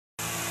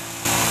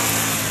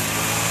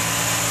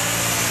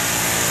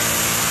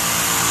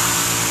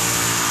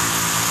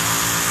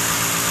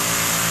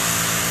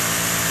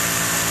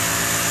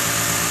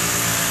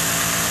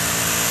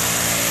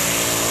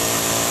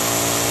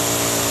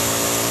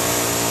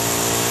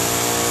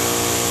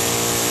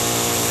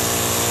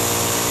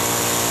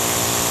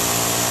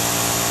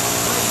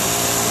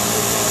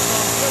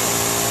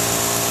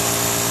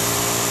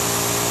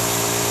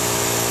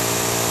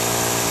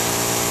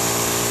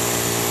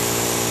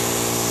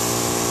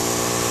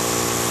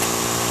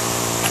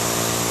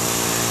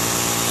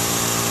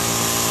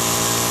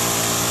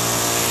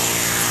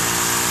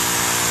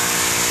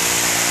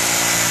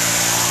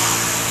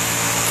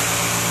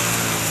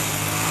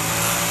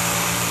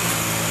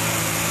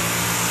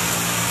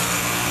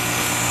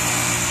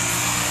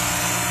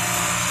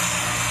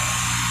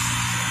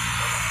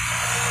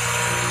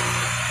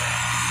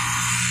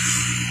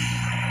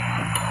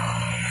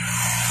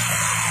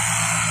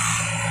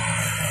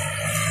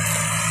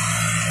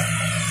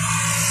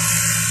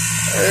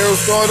Hey,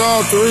 what's going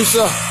on,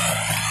 Teresa?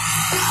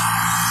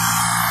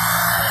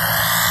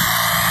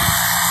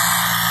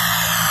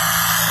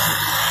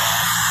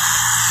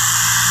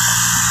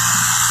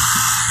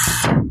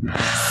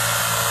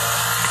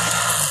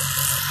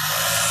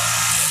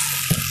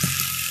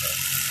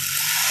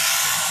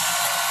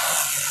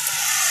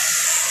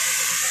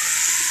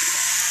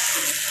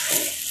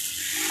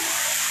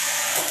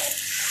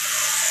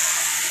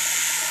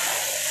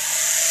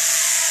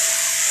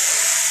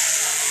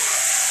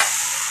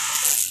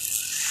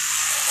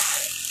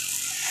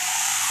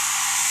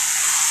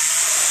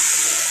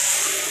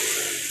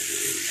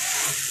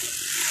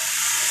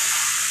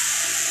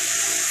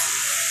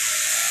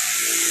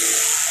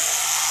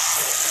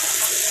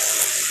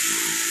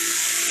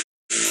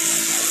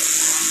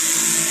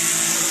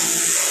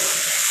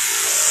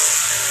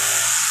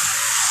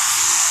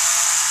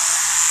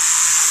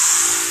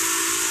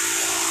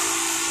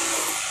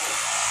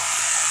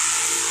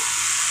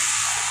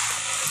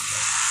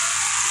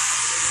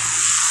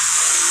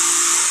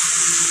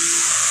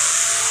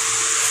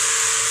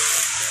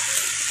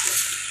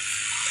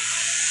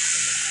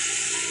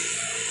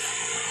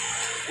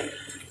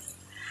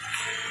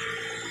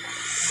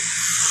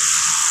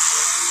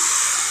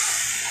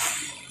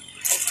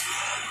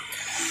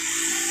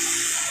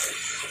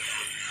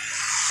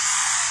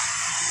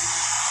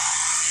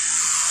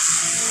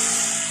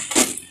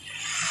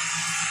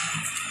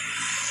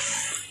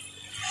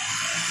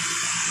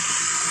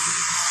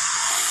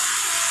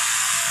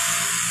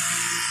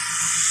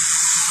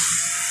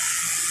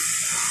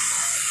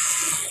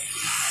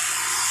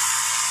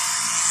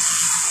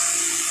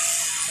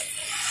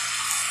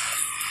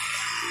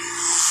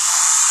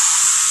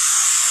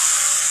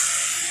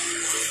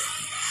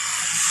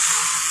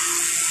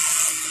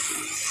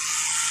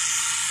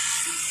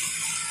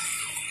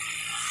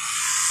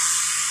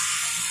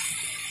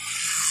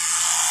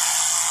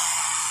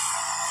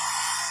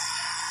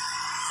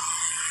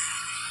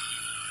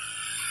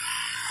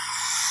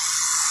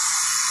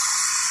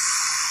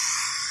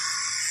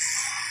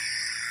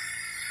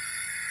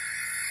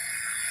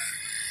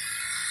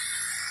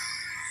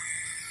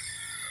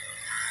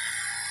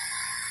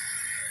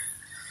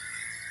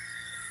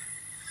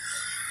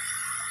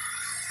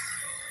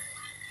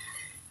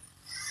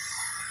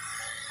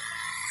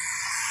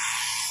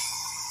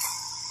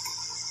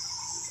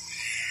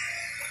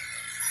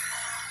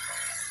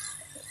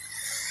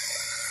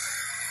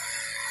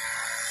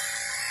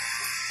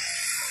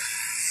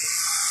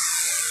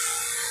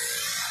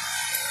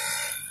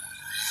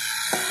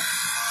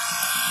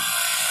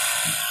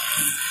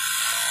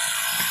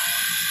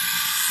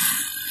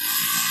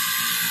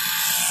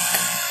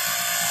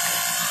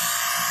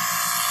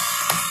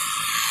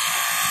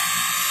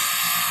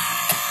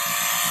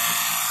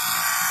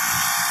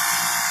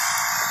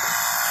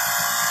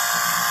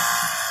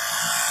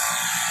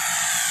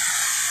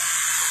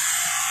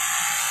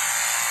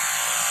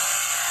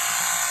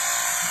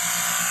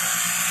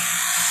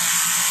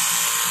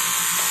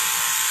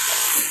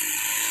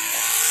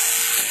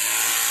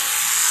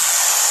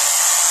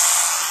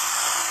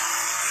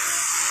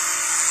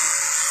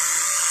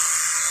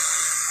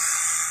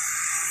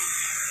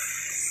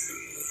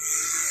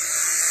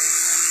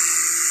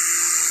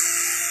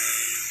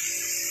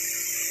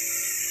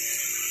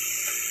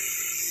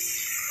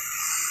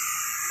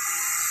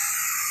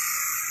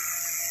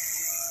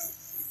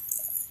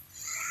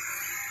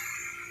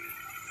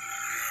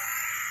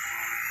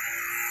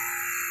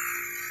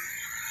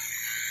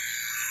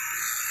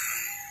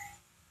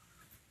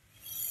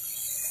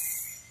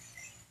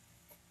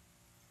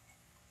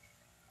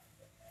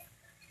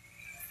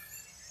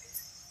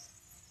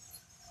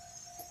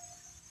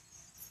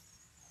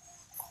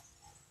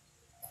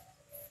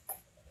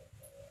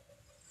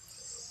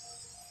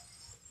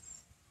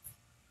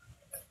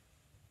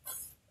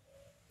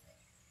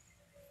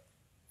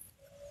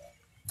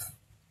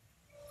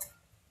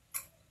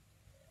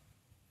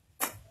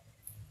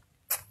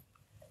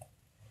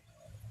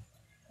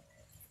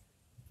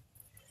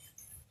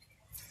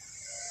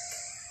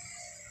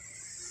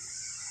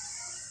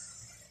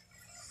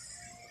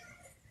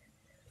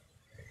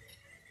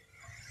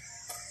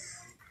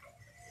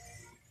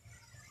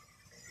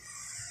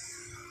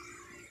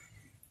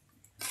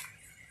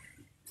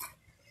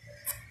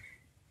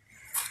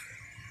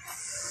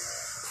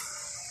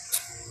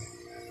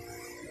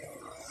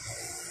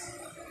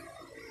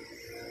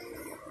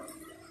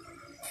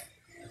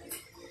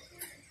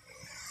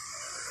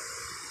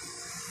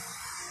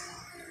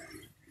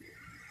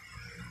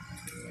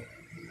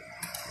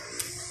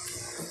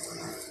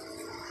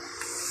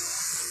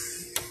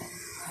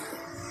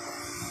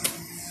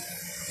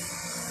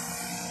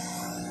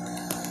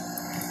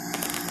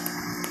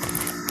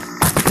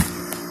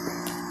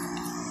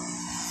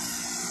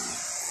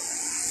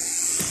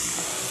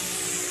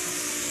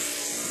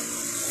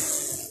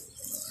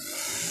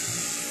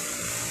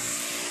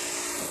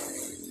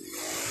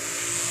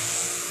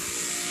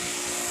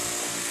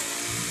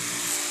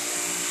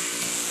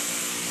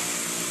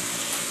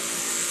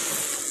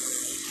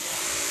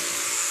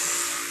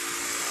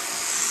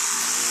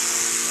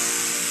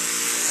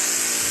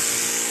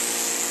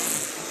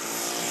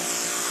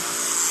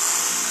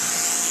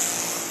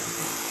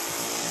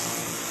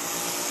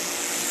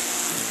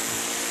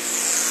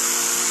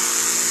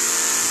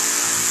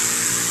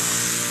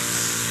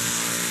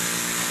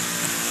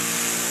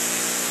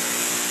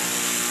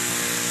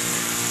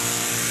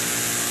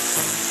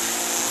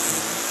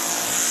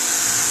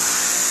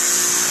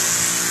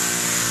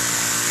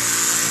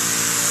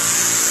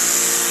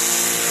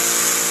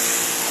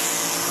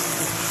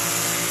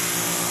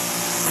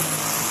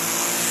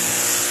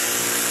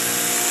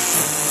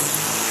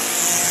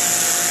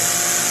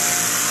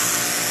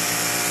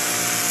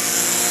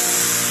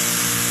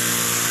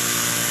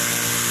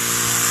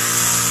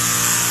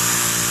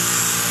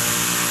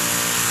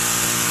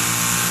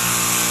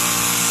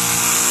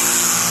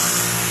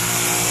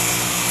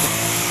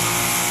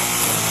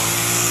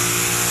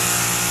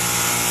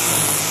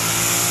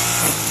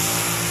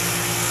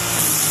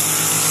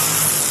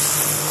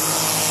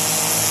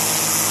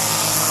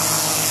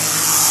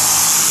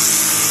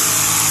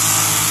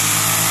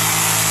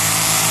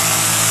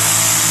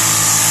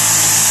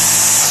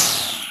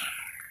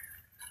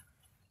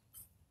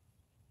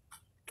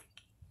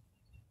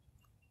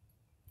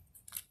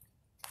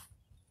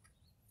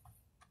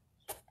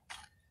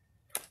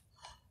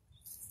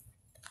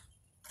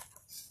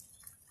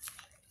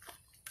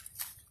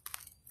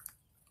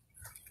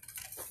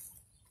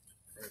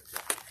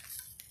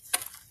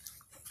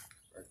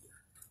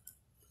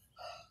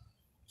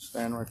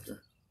 Stand right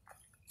there.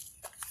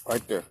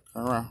 Right there.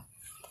 Turn around.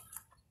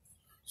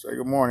 Say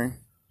good morning.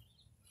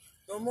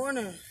 Good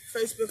morning,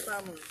 Facebook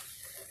family.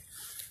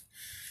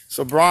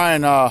 So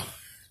Brian,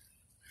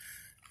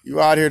 you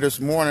out here this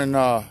morning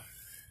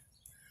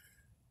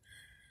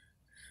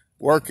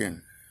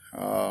working.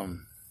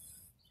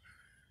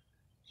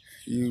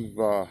 You've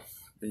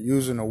been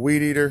using a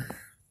weed eater.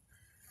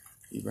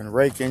 You've been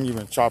raking. You've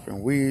been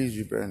chopping weeds.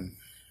 You've been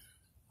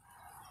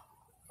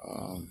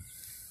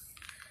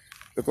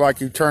look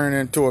like you turning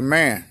into a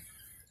man.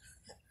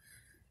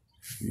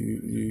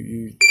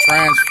 You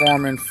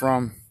transforming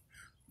from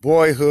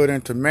boyhood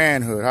into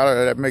manhood. How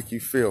did that make you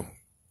feel?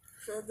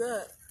 Feel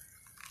good.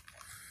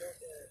 Feel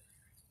good.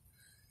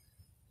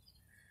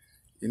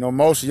 You know,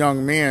 most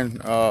young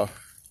men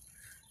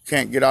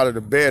can't get out of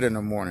the bed in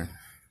the morning.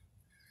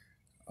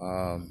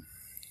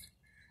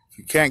 If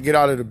you can't get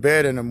out of the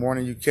bed in the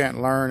morning, you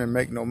can't learn and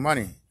make no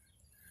money.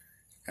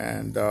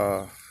 And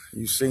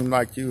you seem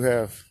like you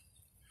have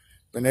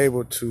been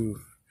able to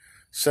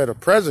set a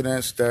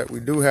precedence that we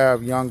do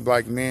have young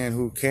black men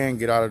who can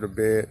get out of the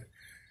bed,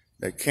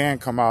 that can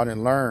come out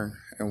and learn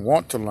and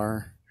want to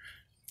learn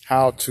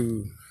how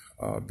to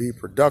be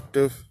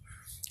productive,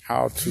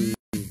 how to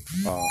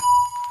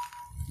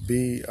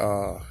be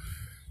a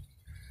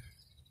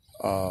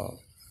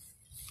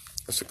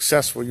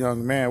successful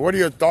young man. What are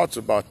your thoughts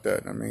about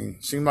that? I mean,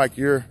 it seems like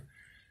you're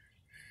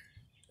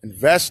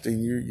investing.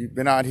 You've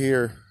been out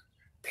here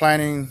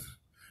planting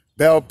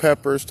bell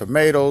peppers,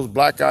 tomatoes,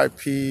 black-eyed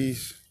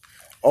peas,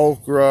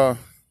 okra,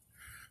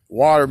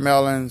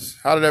 watermelons.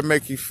 How did that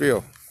make you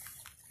feel?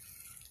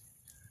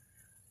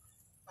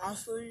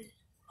 Honestly,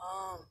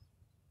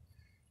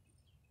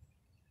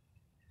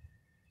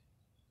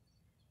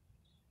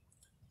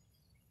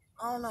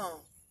 I don't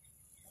know.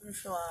 I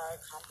just feel like I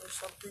accomplished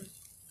something.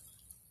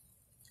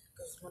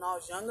 Because when I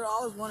was younger, I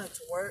always wanted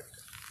to work.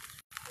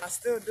 And I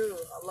still do.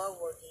 I love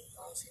working.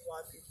 I don't see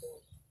why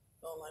people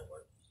don't like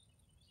working.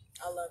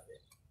 I love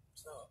it.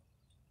 So,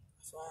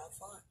 that's why I have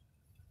fun.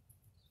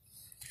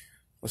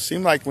 Well, it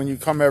seems like when you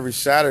come every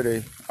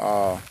Saturday,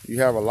 you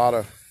have a lot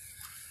of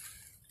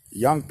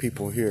young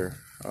people here.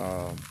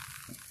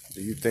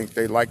 Do you think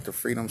they like the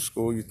Freedom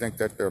School? You think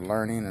that they're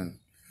learning and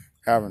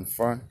having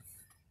fun?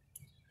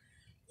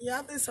 Yeah,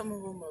 I think some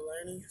of them are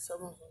learning. Some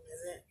of them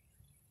isn't.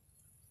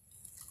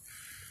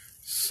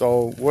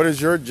 So what is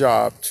your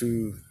job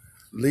to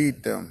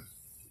lead them?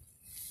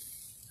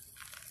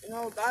 You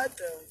know, guide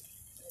them.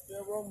 Be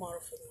a role model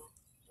for them.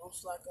 Don't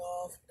slack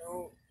off.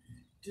 Don't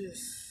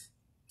just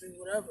do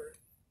whatever.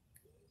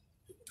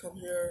 People come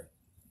here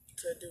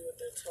to do what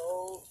they're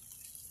told.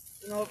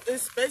 You know,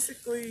 it's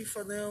basically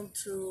for them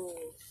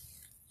to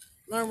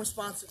learn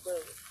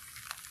responsibility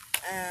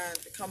and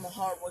become a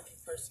hardworking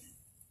person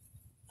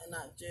and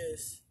not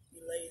just be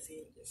lazy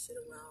and just sit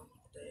around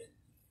all day.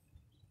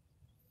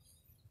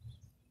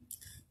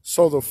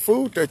 So the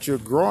food that you're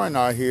growing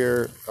out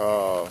here,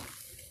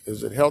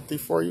 is it healthy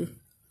for you?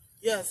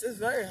 Yes, it's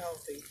very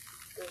healthy.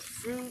 There's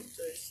fruit,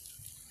 there's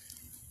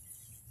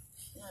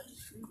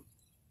fruit.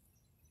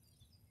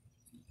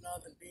 You know,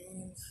 the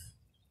beans.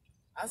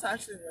 That's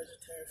actually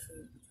vegetarian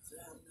food because they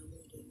have no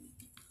meat in it.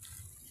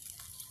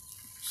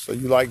 So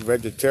you like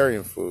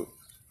vegetarian food?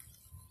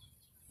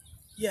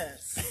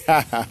 Yes.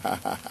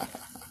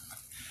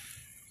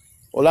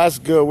 Well, that's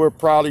good. We're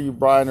proud of you,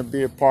 Brian, to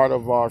be a part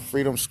of our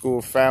Freedom School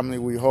family.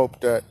 We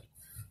hope that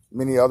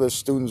many other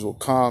students will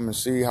come and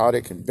see how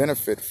they can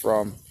benefit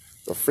from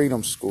the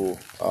Freedom School.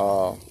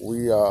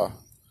 We're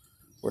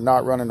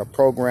not running a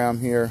program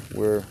here.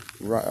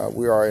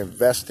 We are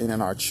investing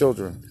in our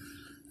children,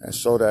 and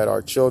so that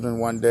our children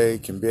one day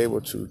can be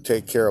able to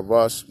take care of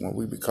us when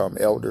we become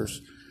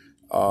elders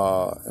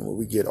and when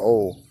we get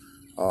old.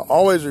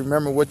 Always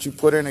remember, what you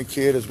put in a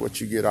kid is what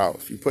you get out.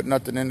 If you put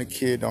nothing in the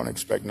kid, don't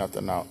expect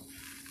nothing out.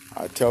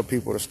 I tell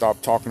people to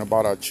stop talking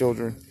about our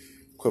children,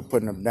 quit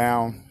putting them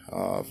down.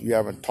 If you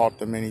haven't taught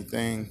them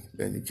anything,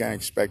 then you can't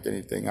expect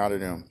anything out of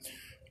them.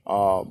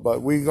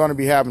 But we're going to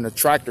be having the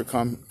tractor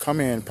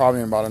come in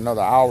probably in about another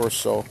hour or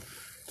so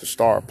to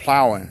start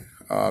plowing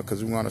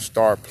because we want to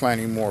start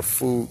planting more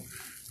food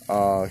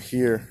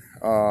here.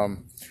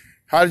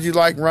 How did you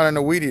like running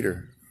a weed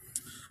eater?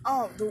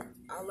 Oh,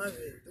 I love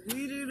it. The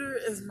weed eater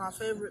is my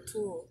favorite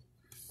tool.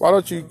 Why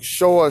don't you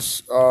show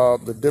us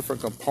the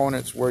different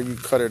components, where you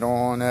cut it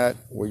on at,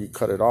 where you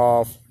cut it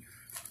off,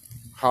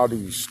 how do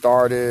you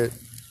start it,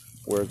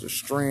 where the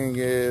string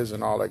is,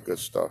 and all that good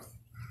stuff.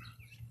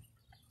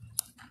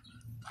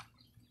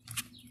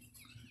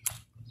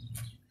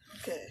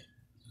 Okay.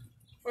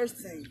 First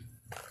thing,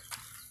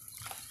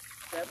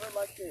 grab it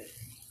like this.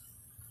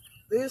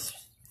 This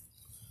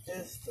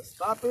is to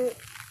stop it,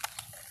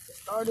 to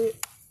start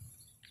it,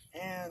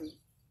 and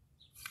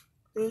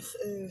this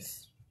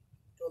is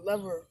the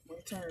lever when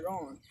you turn it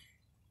on.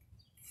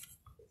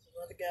 This is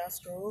where the gas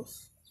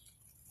goes,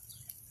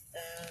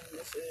 and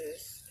this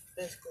is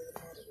basically the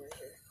motor right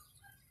here.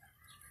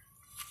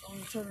 So when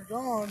you turn it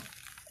on,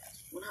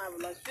 you have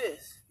it like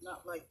this,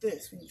 not like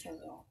this when you turn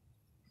it on.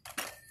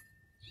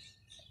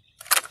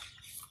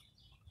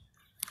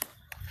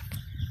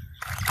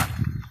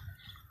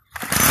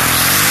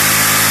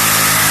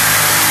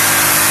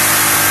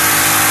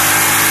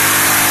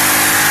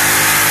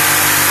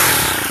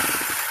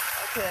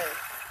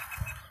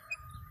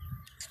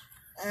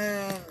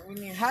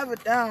 have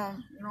it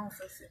down, you don't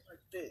face it like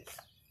this.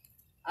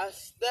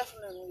 That's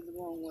definitely the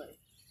wrong way.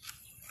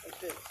 Like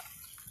this.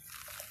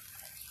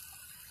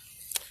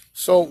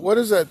 So what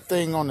is that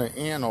thing on the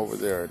end over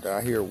there that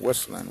I hear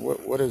whistling?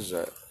 What is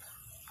that?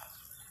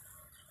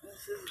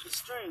 This is the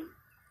string.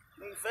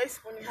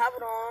 When you have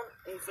it on,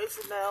 and you face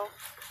it down.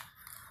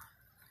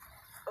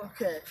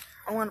 Okay,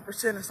 I want to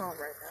pretend it's on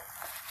right now.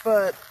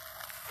 But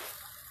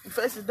you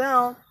face it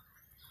down,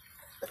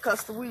 it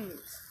cuts the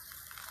weeds.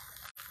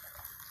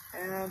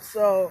 And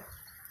so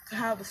to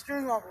have the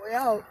string all the way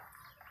out,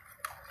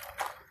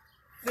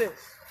 this,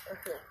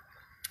 okay.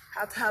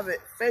 Have to have it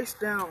face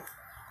down.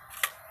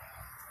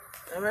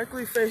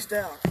 Directly face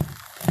down.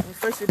 When you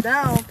face it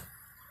down,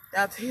 you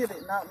have to hit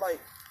it, not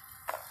like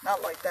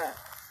that.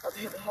 You have to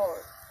hit it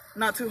hard.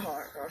 Not too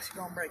hard, or else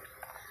you're gonna break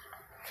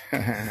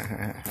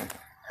it.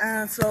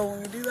 And so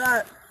when you do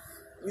that,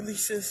 it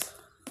releases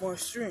more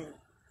string.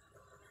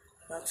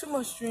 Not too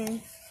much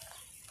string,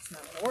 it's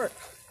not gonna work.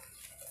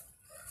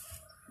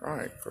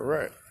 Right,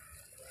 correct.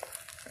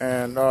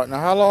 And now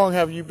how long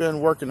have you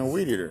been working a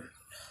Weedeater?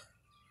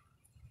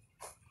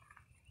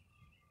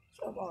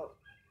 So about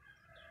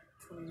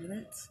 20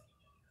 minutes.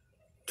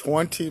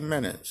 20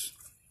 minutes.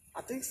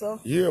 I think so.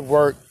 You have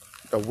worked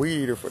a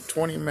Weedeater for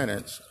 20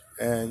 minutes,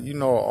 and you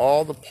know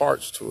all the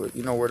parts to it.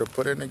 You know where to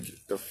put in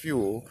the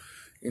fuel.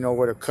 You know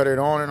where to cut it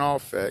on and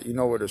off at. You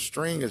know where the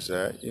string is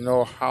at. You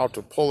know how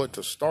to pull it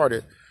to start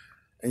it.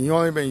 And you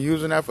only been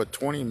using that for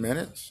 20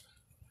 minutes?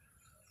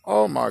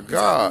 Oh my God. You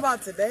talking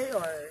about today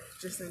or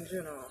just in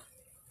general?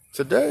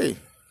 Today.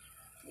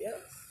 Yes.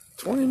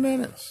 20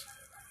 minutes.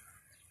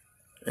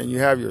 And you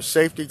have your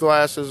safety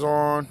glasses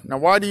on. Now,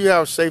 why do you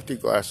have safety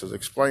glasses?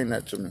 Explain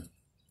that to me.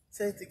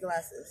 Safety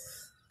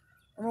glasses.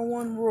 Number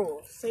one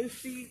rule,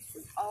 safety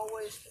is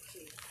always the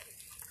key.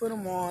 Put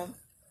them on.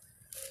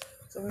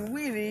 So when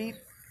we eat,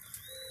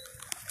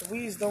 the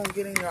weeds don't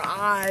get in your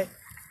eye.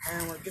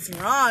 And when it gets in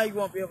your eye, you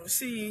won't be able to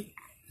see.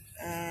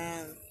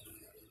 And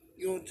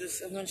you'll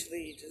just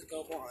eventually just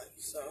go blind.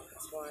 So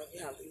that's why you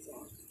have these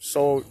on.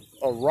 So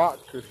a rock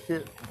could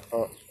hit,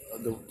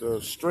 the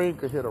string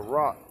could hit a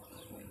rock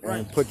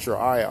and put your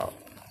eye out.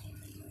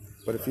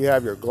 But if you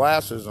have your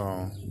glasses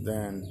on,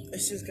 then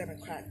it's just gonna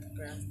crack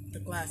the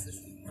glasses.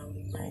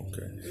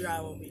 Okay. Your eye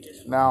will be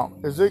just fine. Now,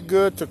 is it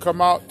good to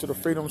come out to the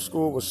Freedom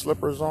School with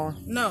slippers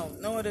on? No,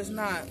 it is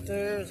not.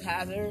 There's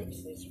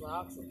hazards. There's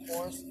rocks, of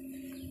course.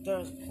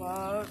 There's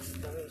bugs.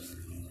 There's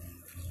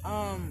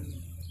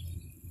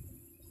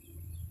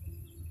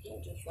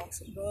just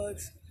rocks and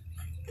bugs.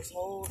 There's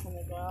holes in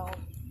the ground.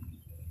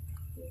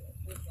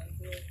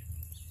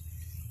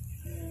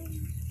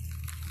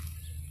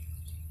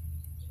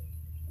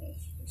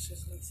 It's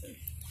just not safe.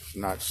 It's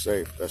not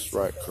safe. That's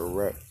right.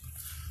 Correct.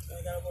 So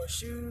you gotta wear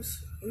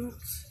shoes,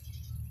 boots,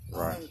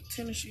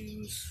 tennis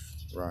shoes.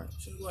 Right.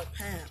 So you wear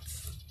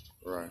pants.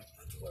 Right.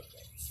 Not to wear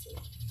pants, so.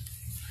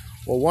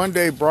 Well, one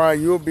day,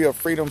 Brian, you'll be a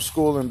Freedom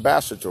School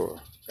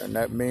ambassador. And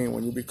that means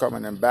when you become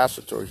an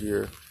ambassador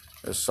here,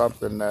 it's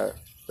something that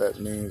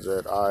means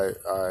that I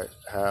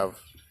have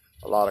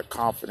a lot of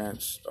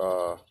confidence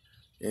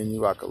in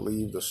you. I could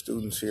leave the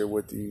students here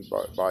with you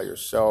by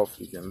yourself.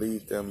 You can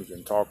lead them. You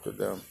can talk to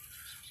them.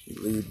 You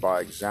lead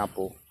by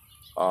example.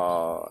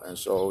 And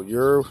so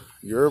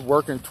you're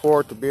working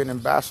toward to be an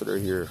ambassador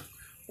here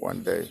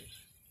one day.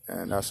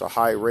 And that's a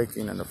high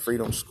ranking in the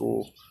Freedom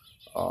School.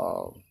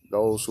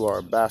 Those who are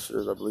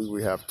ambassadors, I believe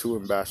we have 2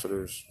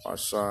 ambassadors, my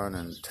son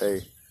and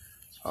Tay.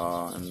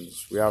 And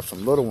we have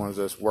some little ones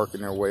that's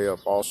working their way up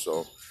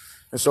also.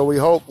 And so we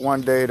hope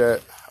one day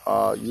that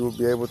you will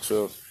be able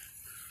to,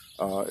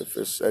 if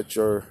it's at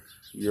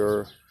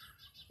your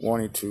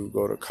wanting to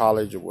go to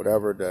college or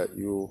whatever, that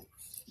you'll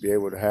be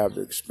able to have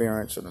the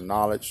experience and the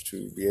knowledge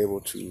to be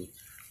able to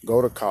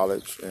go to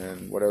college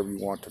and whatever you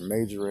want to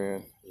major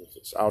in, if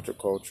it's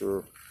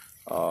agriculture,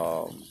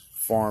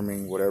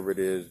 farming, whatever it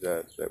is,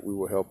 that we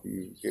will help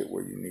you get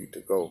where you need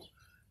to go.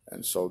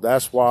 And so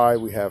that's why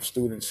we have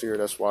students here.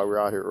 That's why we're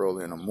out here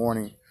early in the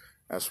morning.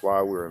 That's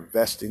why we're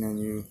investing in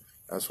you.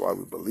 That's why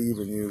we believe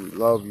in you. We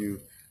love you.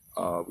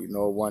 We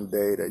know one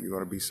day that you're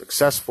going to be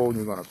successful. And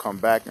you're going to come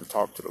back and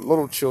talk to the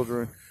little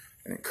children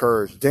and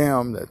encourage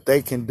them that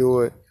they can do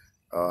it.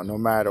 No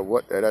matter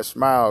what that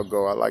smile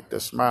go. I like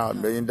that smile,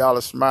 $1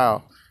 million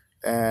smile.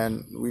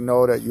 And we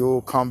know that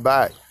you'll come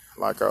back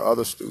like our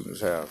other students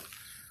have.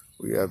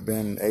 We have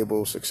been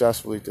able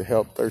successfully to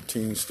help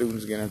 13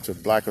 students get into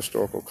Black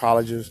historical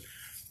colleges,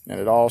 and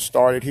it all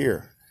started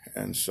here.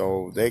 And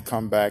so they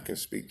come back and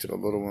speak to the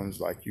little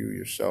ones like you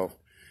yourself.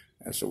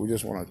 And so we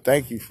just want to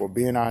thank you for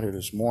being out here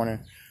this morning,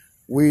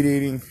 weed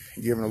eating,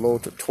 giving a little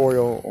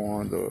tutorial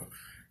on the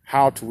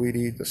how to weed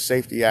eat, the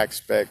safety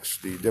aspects,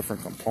 the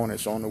different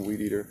components on the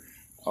Weedeater.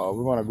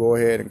 We're going to go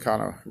ahead and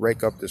kind of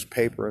rake up this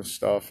paper and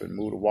stuff and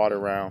move the water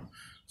around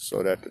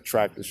so that the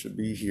tractor should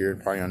be here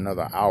in probably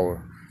another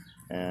hour.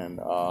 And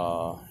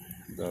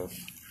the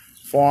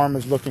farm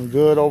is looking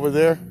good over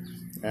there.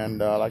 And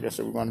like I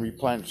said, we're going to be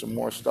planting some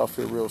more stuff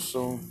here real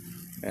soon.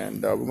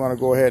 And we're going to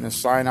go ahead and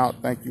sign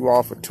out. Thank you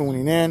all for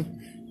tuning in.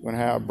 We're going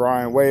to have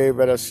Brian wave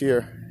at us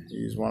here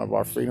He's one of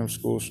our Freedom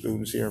School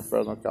students here in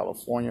Fresno,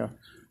 California.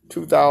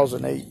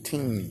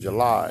 2018,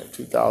 July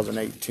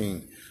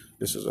 2018.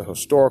 This is a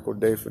historical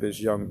day for this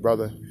young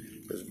brother.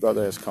 His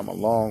brother has come a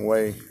long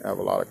way. I have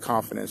a lot of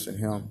confidence in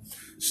him.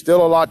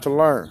 Still a lot to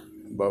learn,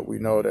 but we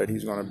know that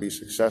he's going to be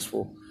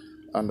successful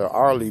under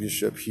our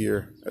leadership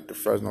here at the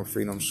Fresno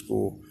Freedom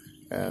School.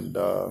 And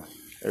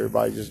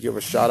everybody just give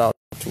a shout out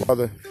to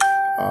brother.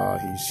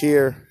 He's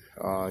here.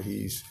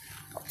 He's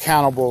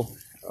accountable.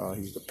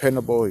 He's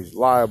dependable. He's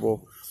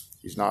liable.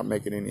 He's not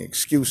making any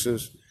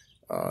excuses.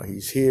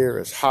 He's here.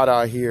 It's hot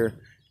out here,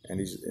 and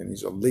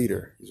he's a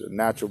leader. He's a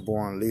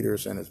natural-born leader.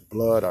 It's in his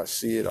blood. I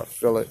see it. I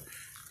feel it.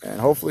 And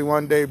hopefully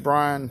one day,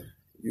 Brian,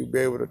 you'll be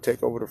able to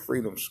take over the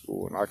Freedom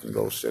School, and I can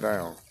go sit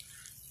down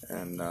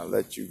and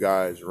let you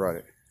guys run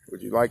it.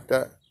 Would you like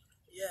that?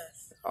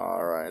 Yes.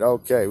 All right.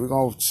 Okay. We're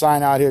going to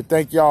sign out here.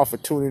 Thank y'all for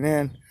tuning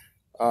in.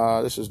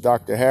 This is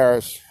Dr.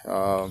 Harris,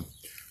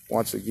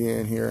 once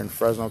again here in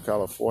Fresno,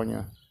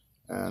 California.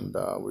 And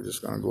we're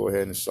just going to go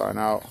ahead and sign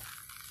out.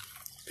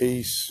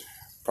 Peace,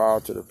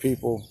 power to the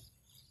people.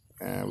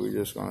 And we're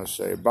just going to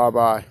say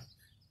bye-bye.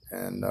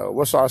 And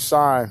what's our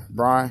sign,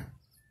 Brian?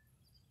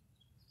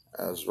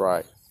 That's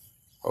right.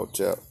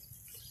 Hotel.